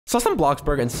So I was in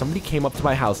Bloxburg and somebody came up to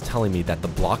my house telling me that the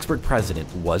Bloxburg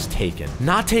president was taken.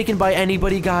 Not taken by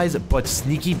anybody, guys, but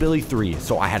Sneaky Billy 3,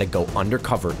 so I had to go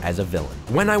undercover as a villain.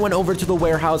 When I went over to the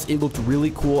warehouse, it looked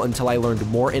really cool until I learned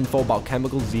more info about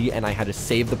Chemical Z and I had to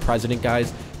save the president,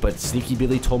 guys. But Sneaky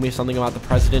Billy told me something about the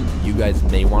president you guys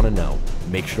may want to know.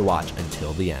 Make sure to watch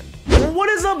until the end. What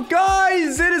is up,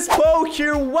 guys? It is Poke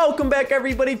here. Welcome back,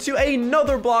 everybody, to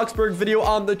another Bloxburg video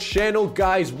on the channel.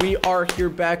 Guys, we are here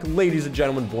back, ladies and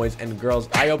gentlemen, boys and girls.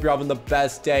 I hope you're having the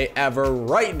best day ever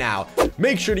right now.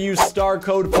 Make sure to use star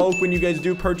code POKE when you guys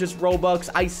do purchase Robux.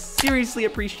 I seriously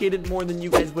appreciate it more than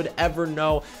you guys would ever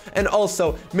know. And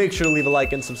also, make sure to leave a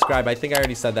like and subscribe. I think I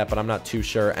already said that, but I'm not too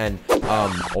sure. And,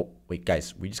 oh, wait,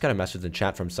 guys, we just got a message in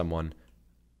chat from someone.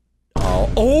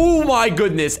 Oh my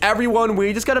goodness, everyone,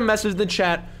 we just got a message in the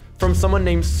chat from someone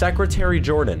named Secretary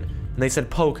Jordan. And they said,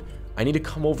 Poke, I need to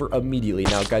come over immediately.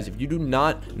 Now, guys, if you do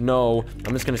not know,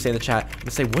 I'm just going to say in the chat, I'm going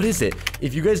to say, what is it?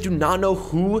 If you guys do not know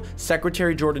who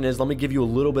Secretary Jordan is, let me give you a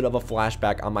little bit of a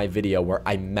flashback on my video where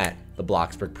I met the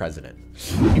Bloxburg president.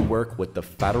 We work with the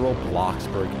Federal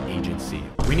Bloxburg Agency.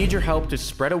 We need your help to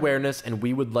spread awareness, and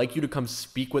we would like you to come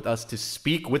speak with us to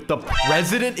speak with the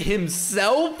president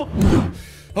himself.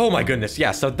 Oh my goodness,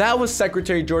 yeah, so that was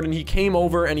Secretary Jordan. He came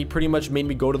over and he pretty much made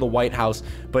me go to the White House,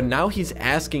 but now he's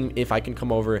asking if I can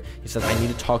come over. He says, I need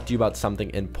to talk to you about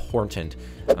something important.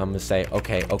 I'm gonna say,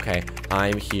 okay,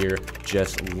 I'm here.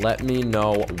 Just let me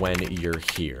know when you're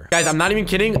here. Guys, I'm not even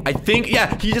kidding. I think,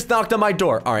 yeah, he just knocked on my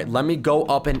door. All right, let me go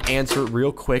up and answer it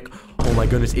real quick. Oh my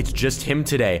goodness, it's just him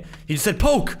today. He said,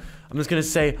 Poke. I'm just gonna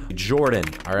say, Jordan,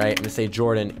 all right? I'm gonna say,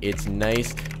 Jordan, it's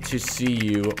nice to see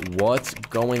you. What's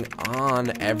going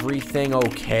on? Everything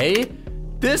okay?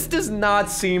 This does not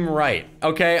seem right,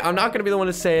 okay? I'm not gonna be the one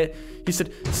to say it. He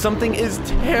said, something is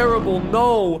terrible,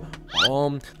 no.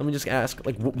 Let me just ask,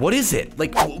 like, what is it?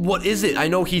 Like, what is it? I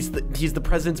know he's the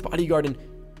president's bodyguard, and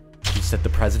he said the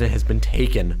president has been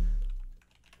taken.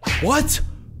 What?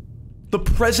 The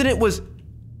president was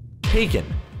taken?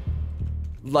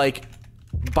 Like,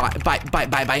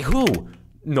 by who?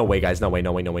 No way, guys. No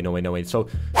way. So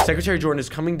Secretary Jordan is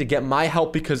coming to get my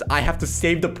help because I have to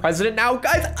save the president now.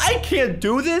 Guys, I can't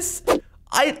do this.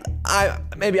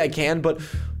 Maybe I can, but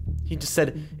he just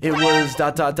said it was ...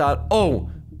 Oh,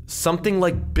 something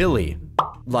like Billy.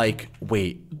 Like,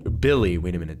 wait, Billy.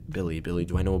 Wait a minute. Billy.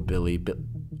 Do I know a Billy?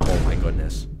 Oh my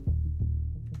goodness.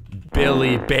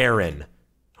 Billy Barron.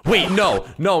 Wait, no,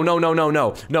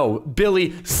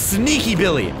 Billy, Sneaky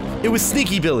Billy. It was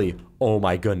Sneaky Billy. Oh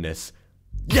my goodness.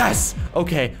 Yes.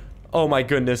 Okay. Oh my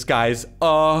goodness, guys.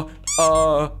 I'm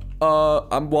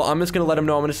just gonna let him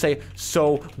know. I'm gonna say,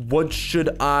 so what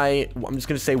should I'm just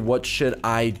gonna say, what should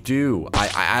I do?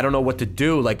 I don't know what to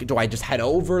do. Like, do I just head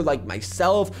over like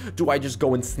myself? Do I just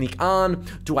go and sneak on?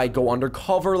 Do I go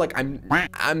undercover? Like,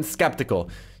 I'm skeptical.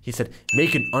 He said,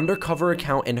 make an undercover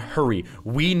account and hurry.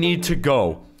 We need to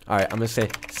go. All right, I'm gonna say,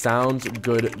 sounds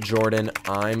good, Jordan.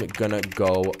 I'm gonna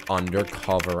go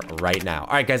undercover right now.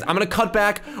 All right, guys, I'm gonna cut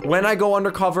back when I go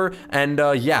undercover, and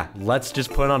yeah, let's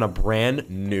just put on a brand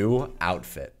new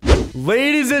outfit.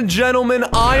 Ladies and gentlemen,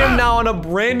 I am now on a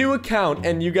brand new account,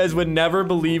 and you guys would never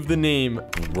believe the name,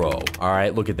 bro. All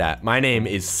right, look at that. My name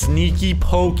is Sneaky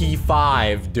Pokey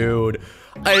 5, dude.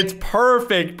 It's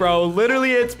perfect, bro.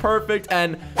 Literally, it's perfect.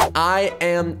 And I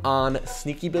am on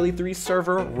Sneaky Billy 3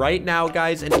 server right now,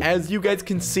 guys. And as you guys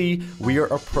can see, we are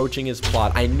approaching his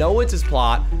plot. I know it's his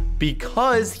plot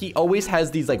because he always has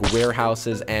these like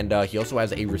warehouses, and he also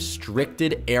has a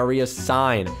restricted area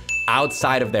sign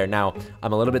outside of there. Now,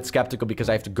 I'm a little bit skeptical because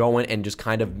I have to go in and just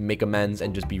kind of make amends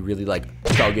and just be really like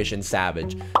thuggish and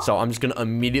savage. So I'm just gonna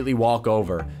immediately walk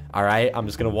over. All right, I'm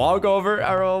just gonna walk over.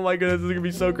 Oh my goodness, this is gonna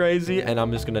be so crazy. And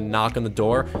I'm just gonna knock on the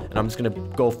door, and I'm just gonna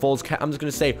go full. I'm just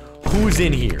gonna say, who's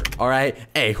in here? All right,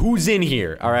 hey, who's in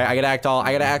here? All right, I gotta act all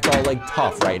like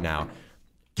tough right now.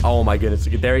 Oh my goodness,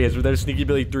 there he is. There's Sneaky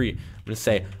Billy 3. I'm gonna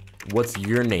say, what's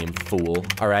your name, fool?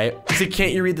 All right. So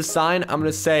can't you read the sign? I'm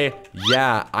gonna say,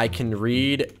 yeah, I can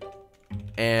read,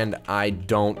 and I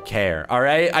don't care. All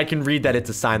right. I can read that it's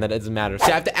a sign. That doesn't matter.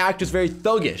 See, I have to act just very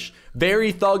thuggish,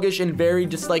 and very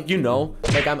just like, you know,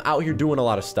 like I'm out here doing a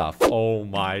lot of stuff. Oh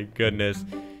my goodness.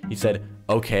 He said,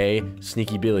 okay,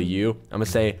 Sneaky Billy, you. I'm gonna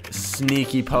say,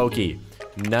 Sneaky Pokey.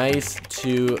 Nice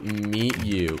to meet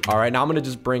you. All right, now I'm gonna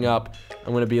just bring up,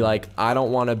 I'm gonna be like, I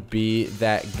don't want to be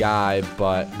that guy,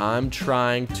 but I'm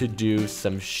trying to do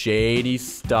some shady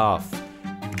stuff.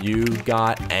 You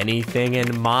got anything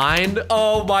in mind?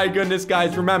 Oh my goodness,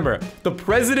 guys, remember, the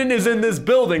president is in this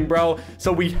building, bro,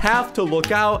 so we have to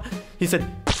look out. He said,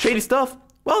 shady stuff?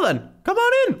 Well then, come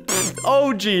on in.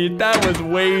 Oh, gee, that was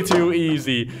way too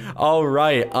easy. All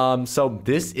right, so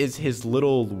this is his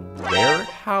little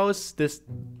warehouse. This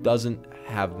doesn't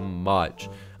have much.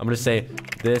 I'm gonna say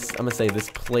this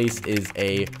place is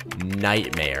a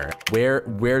nightmare.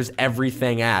 Where's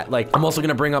everything at? Like, I'm also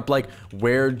gonna bring up, like,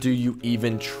 where do you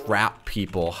even trap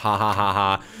people? Ha ha ha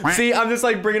ha. See, I'm just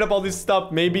like bringing up all this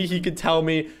stuff. Maybe he could tell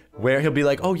me where he'll be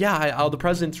like, oh yeah, the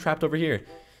president's trapped over here.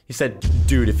 He said,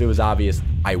 dude, if it was obvious,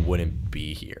 I wouldn't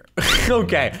be here.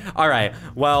 Okay, all right.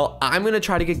 Well, I'm gonna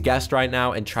try to get guessed right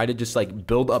now and try to just like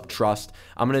build up trust.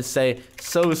 I'm gonna say,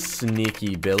 so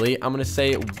sneaky, Billy. I'm gonna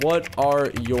say, what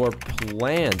are your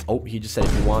plans? Oh, he just said,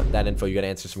 if you want that info, you gotta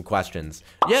answer some questions.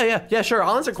 Yeah, sure.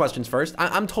 I'll answer questions first.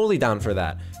 I'm totally down for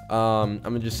that. I'm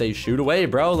gonna just say, shoot away,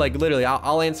 bro. Like literally,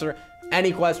 I'll answer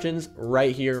any questions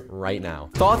right here, right now.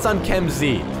 Thoughts on Chem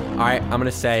Z? All right, I'm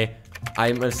gonna say,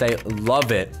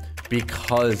 love it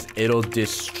because it'll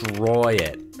destroy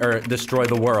it, or destroy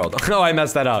the world. Oh, I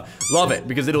messed that up. Love it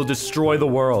because it'll destroy the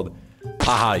world.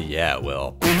 Haha, yeah, it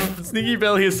will. Sneaky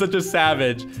Billy is such a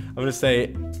savage. I'm gonna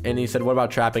say, and he said, what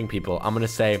about trapping people? I'm gonna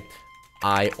say,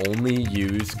 I only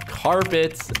use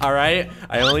carpets, all right?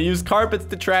 I only use carpets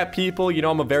to trap people. You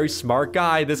know, I'm a very smart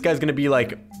guy. This guy's gonna be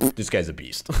like, this guy's a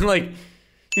beast. Like,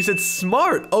 he said,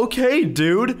 smart, okay,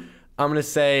 dude. I'm gonna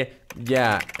say,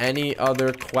 yeah, any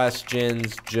other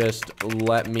questions, just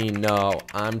let me know.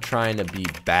 I'm trying to be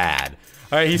bad.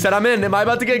 All right, he said, I'm in. Am I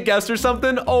about to get guessed or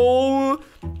something? Oh,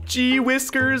 gee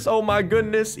whiskers. Oh my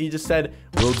goodness. He just said,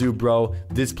 will do, bro.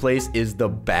 This place is the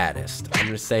baddest. I'm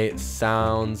gonna say,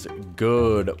 sounds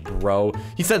good, bro.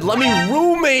 He said, let me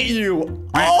roommate you.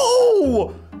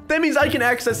 Oh, that means I can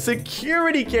access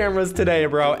security cameras today,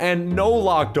 bro. And no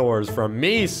locked doors from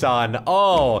me, son.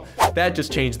 Oh, that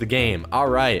just changed the game. All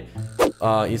right.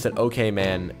 He said, okay,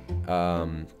 man.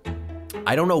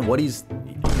 I don't know what he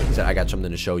said, I got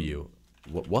something to show you.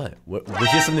 What? He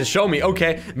has something to show me.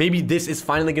 Okay, maybe this is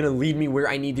finally gonna lead me where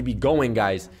I need to be going,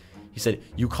 guys. He said,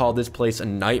 you call this place a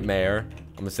nightmare?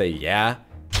 I'm gonna say, yeah.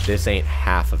 This ain't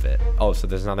half of it. Oh, so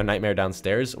there's another nightmare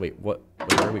downstairs? Wait, what?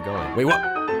 Wait, where are we going? Wait,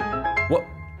 what?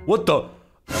 What the?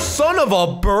 Son of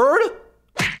a bird?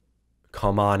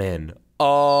 Come on in.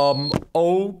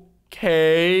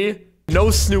 Okay. No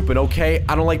snooping, okay?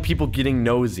 I don't like people getting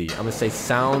nosy. I'm gonna say,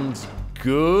 sounds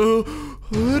good.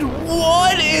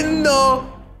 What in the?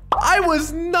 I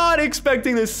was not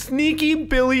expecting this. Sneaky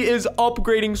Billy is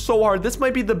upgrading so hard. This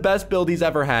might be the best build he's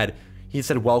ever had. He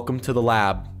said, welcome to the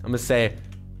lab. I'm gonna say,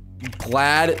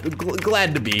 glad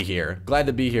to be here. Glad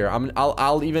to be here.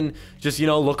 I'll even just, you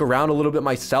know, look around a little bit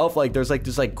myself. Like, there's like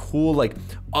this like cool like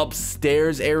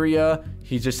upstairs area.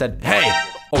 He just said, hey.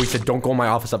 Oh, he said, don't go in my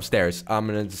office upstairs. I'm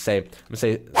gonna say,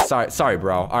 sorry,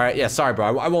 bro. All right, yeah, sorry,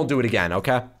 bro. I won't do it again,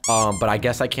 okay? But I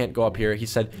guess I can't go up here. He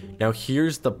said, now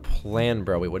here's the plan,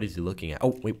 bro. Wait, what is he looking at?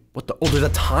 Oh, wait, what the? Oh, there's a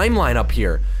timeline up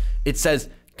here. It says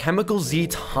Chemical Z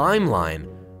timeline.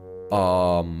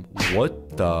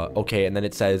 What the? Okay, and then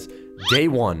it says day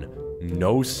 1,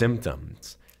 no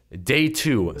symptoms. Day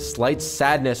 2, slight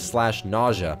sadness /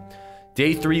 nausea.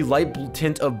 Day 3, light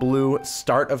tint of blue,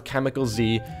 start of Chemical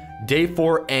Z. Day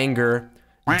 4, anger.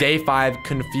 Day 5,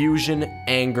 confusion,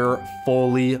 anger,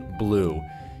 fully blue.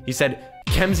 He said,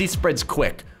 Chemzy spreads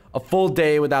quick. A full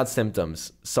day without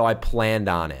symptoms. So I planned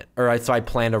on it. So I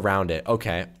planned around it.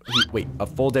 Okay. Wait, a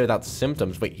full day without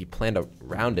symptoms? Wait, he planned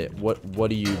around it. What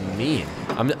do you mean?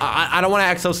 I don't want to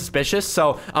act so suspicious,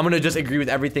 so I'm going to just agree with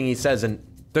everything he says. And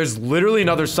there's literally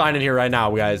another sign in here right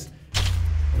now, guys.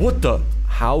 What the?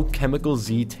 How Chemical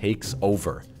Z takes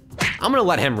over. I'm going to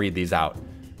let him read these out.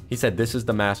 He said, this is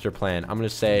the master plan. I'm gonna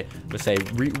say,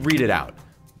 read it out.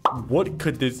 What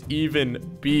could this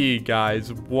even be,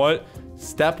 guys? What?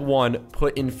 Step 1,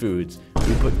 put in foods.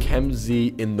 We put Chem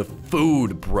Z in the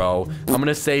food, bro. I'm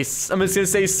gonna say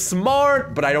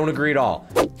smart, but I don't agree at all.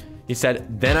 He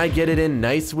said, then I get it in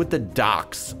nice with the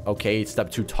docs. Okay,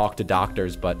 step 2, talk to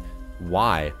doctors, but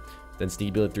why? Then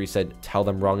Sneaky Billy 3 said, tell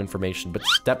them wrong information. But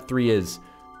step 3 is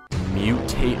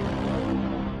mutate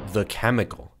the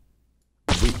chemical.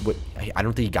 Wait, I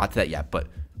don't think he got to that yet, but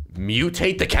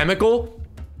mutate the chemical?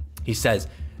 He says,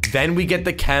 then we get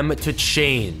the chem to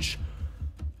change.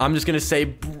 I'm just gonna say,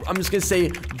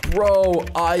 bro,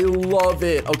 I love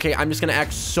it. Okay, I'm just gonna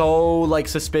act so like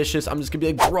suspicious. I'm just gonna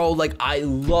be like, bro, like I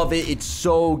love it. It's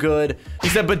so good. He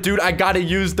said, but dude, I gotta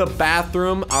use the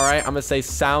bathroom. All right, I'm gonna say,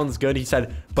 sounds good. He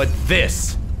said, but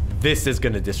this is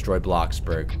gonna destroy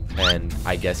Bloxburg. And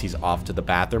I guess he's off to the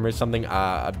bathroom or something.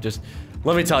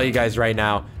 Let me tell you guys right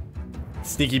now,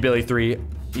 Sneaky Billy 3,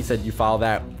 he said, you follow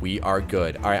that, we are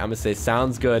good. All right, I'm gonna say,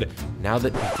 sounds good. Now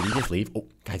that, did he just leave? Oh,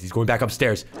 guys, he's going back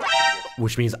upstairs.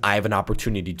 which means I have an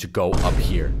opportunity to go up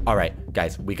here. All right,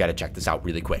 guys, we gotta check this out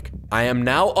really quick. I am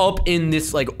now up in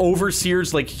this like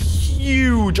overseer's like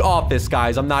huge office,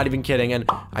 guys. I'm not even kidding. And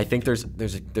I think there's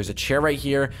a chair right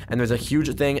here, and there's a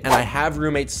huge thing, and I have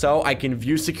roommates, so I can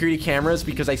view security cameras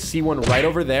because I see one right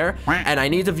over there, and I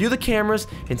need to view the cameras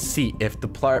and see if the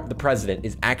president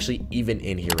is actually even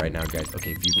in here right now, guys.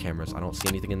 Okay, view cameras. I don't see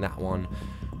anything in that one.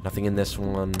 Nothing in this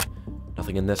one.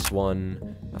 Nothing in this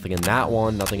one. Nothing in that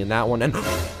one. Nothing in that one. And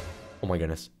oh my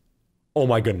goodness. Oh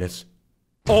my goodness.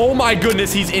 Oh my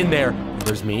goodness, he's in there.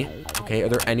 There's me. Okay, are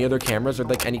there any other cameras or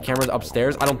like any cameras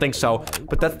upstairs? I don't think so.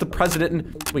 But that's the president.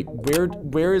 And wait,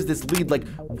 where is this lead? Like,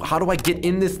 how do I get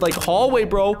in this like hallway,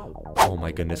 bro? Oh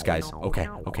my goodness, guys. Okay.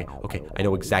 I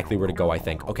know exactly where to go, I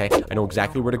think. Okay, I know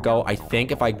exactly where to go. I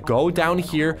think if I go down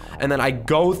here and then I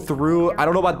go through, I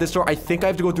don't know about this door. I think I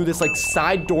have to go through this like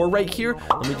side door right here.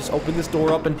 Let me just open this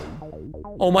door up and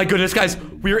oh my goodness, guys,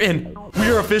 we are in. We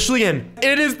are officially in.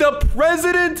 It is the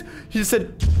president. He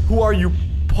said, who are you,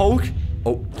 Poke?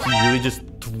 Oh, he really just,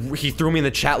 he threw me in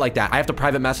the chat like that. I have to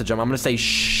private message him. I'm gonna say,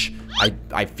 shh.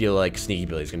 I feel like Sneaky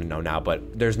Billy's gonna know now,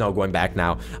 but there's no going back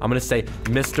now. I'm gonna say,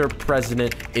 Mr.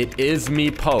 President, it is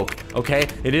me, Poke, okay?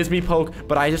 It is me, Poke,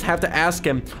 but I just have to ask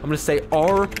him. I'm gonna say,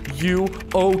 are you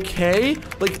okay?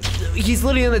 Like, he's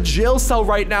literally in a jail cell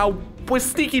right now with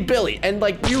Sneaky Billy, and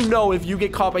like, you know, if you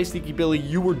get caught by Sneaky Billy,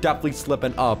 you were definitely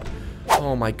slipping up.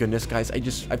 Oh my goodness, guys,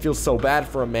 I feel so bad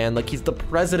for him, man. Like, he's the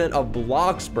president of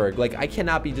Bloxburg. Like, I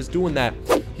cannot be just doing that.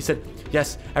 He said,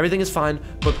 yes, everything is fine,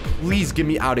 but please get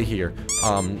me out of here.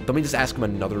 Let me just ask him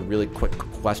another really quick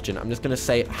question. I'm just gonna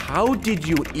say, how did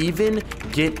you even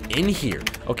get in here?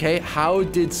 Okay, how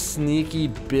did Sneaky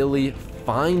Billy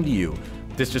find you?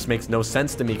 This just makes no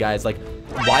sense to me, guys. Like,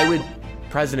 why would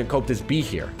President Coptis be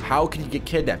here? How can you get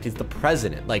kidnapped? He's the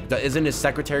president. Like, isn't his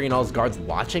secretary and all his guards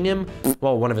watching him?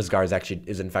 Well, one of his guards actually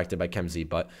is infected by Chemz,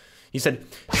 but he said,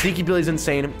 Sneaky Billy's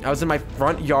insane. I was in my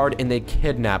front yard and they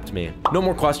kidnapped me. No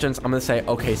more questions. I'm gonna say,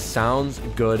 okay, sounds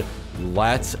good.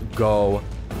 Let's go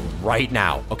right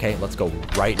now. Okay, let's go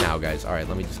right now, guys. All right,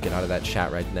 let me just get out of that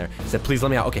chat right in there. He said, please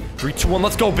let me out. Okay, 3, 2, 1,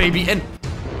 let's go, baby. And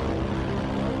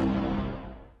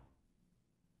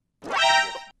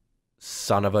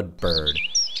son of a bird.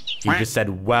 He just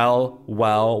said, well,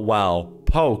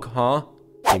 Poke, huh?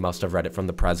 He must have read it from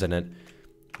the president.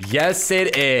 Yes,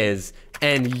 it is.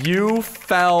 And you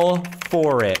fell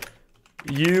for it.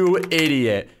 You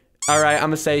idiot. All right, I'm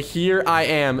gonna say, here I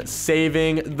am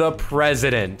saving the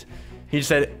president. He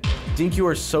said, think you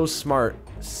are so smart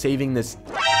saving this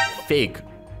fake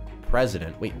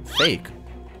president. Wait, fake?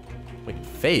 Wait,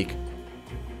 fake?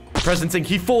 The president's saying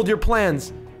he fooled your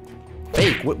plans.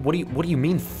 Fake? What do you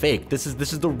mean fake? This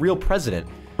is the real president.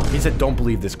 He said, don't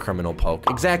believe this criminal, Poke.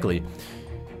 Exactly.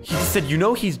 He said, you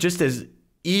know he's just as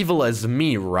evil as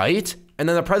me, right? And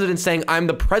then the president's saying, I'm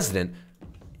the president.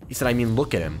 He said, I mean,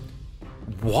 look at him.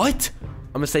 What?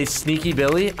 I'm gonna say, Sneaky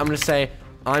Billy. I'm gonna say,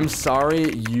 I'm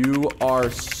sorry, you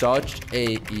are such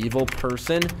a evil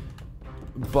person,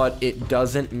 but it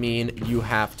doesn't mean you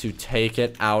have to take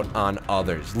it out on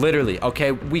others. Literally,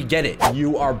 okay? We get it.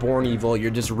 You are born evil.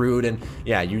 You're just rude, and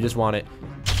yeah, you just want it.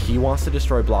 He wants to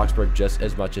destroy Bloxburg just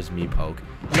as much as me, Poke.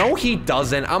 No, he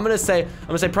doesn't. I'm gonna say,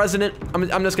 President,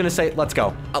 I'm just gonna say, let's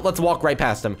go. Let's walk right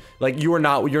past him. Like, you're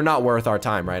not worth our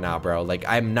time right now, bro. Like,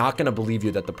 I'm not gonna believe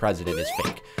you that the president is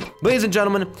fake. Ladies and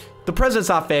gentlemen, the president's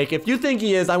not fake. If you think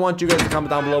he is, I want you guys to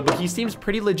comment down below, but he seems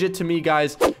pretty legit to me,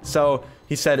 guys. So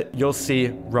he said, you'll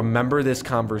see, remember this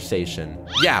conversation.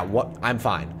 Yeah, I'm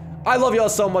fine. I love y'all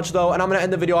so much, though, and I'm gonna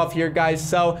end the video off here, guys.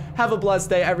 So have a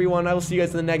blessed day, everyone. I will see you guys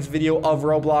in the next video of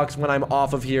Roblox when I'm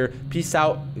off of here. Peace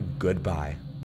out. Goodbye.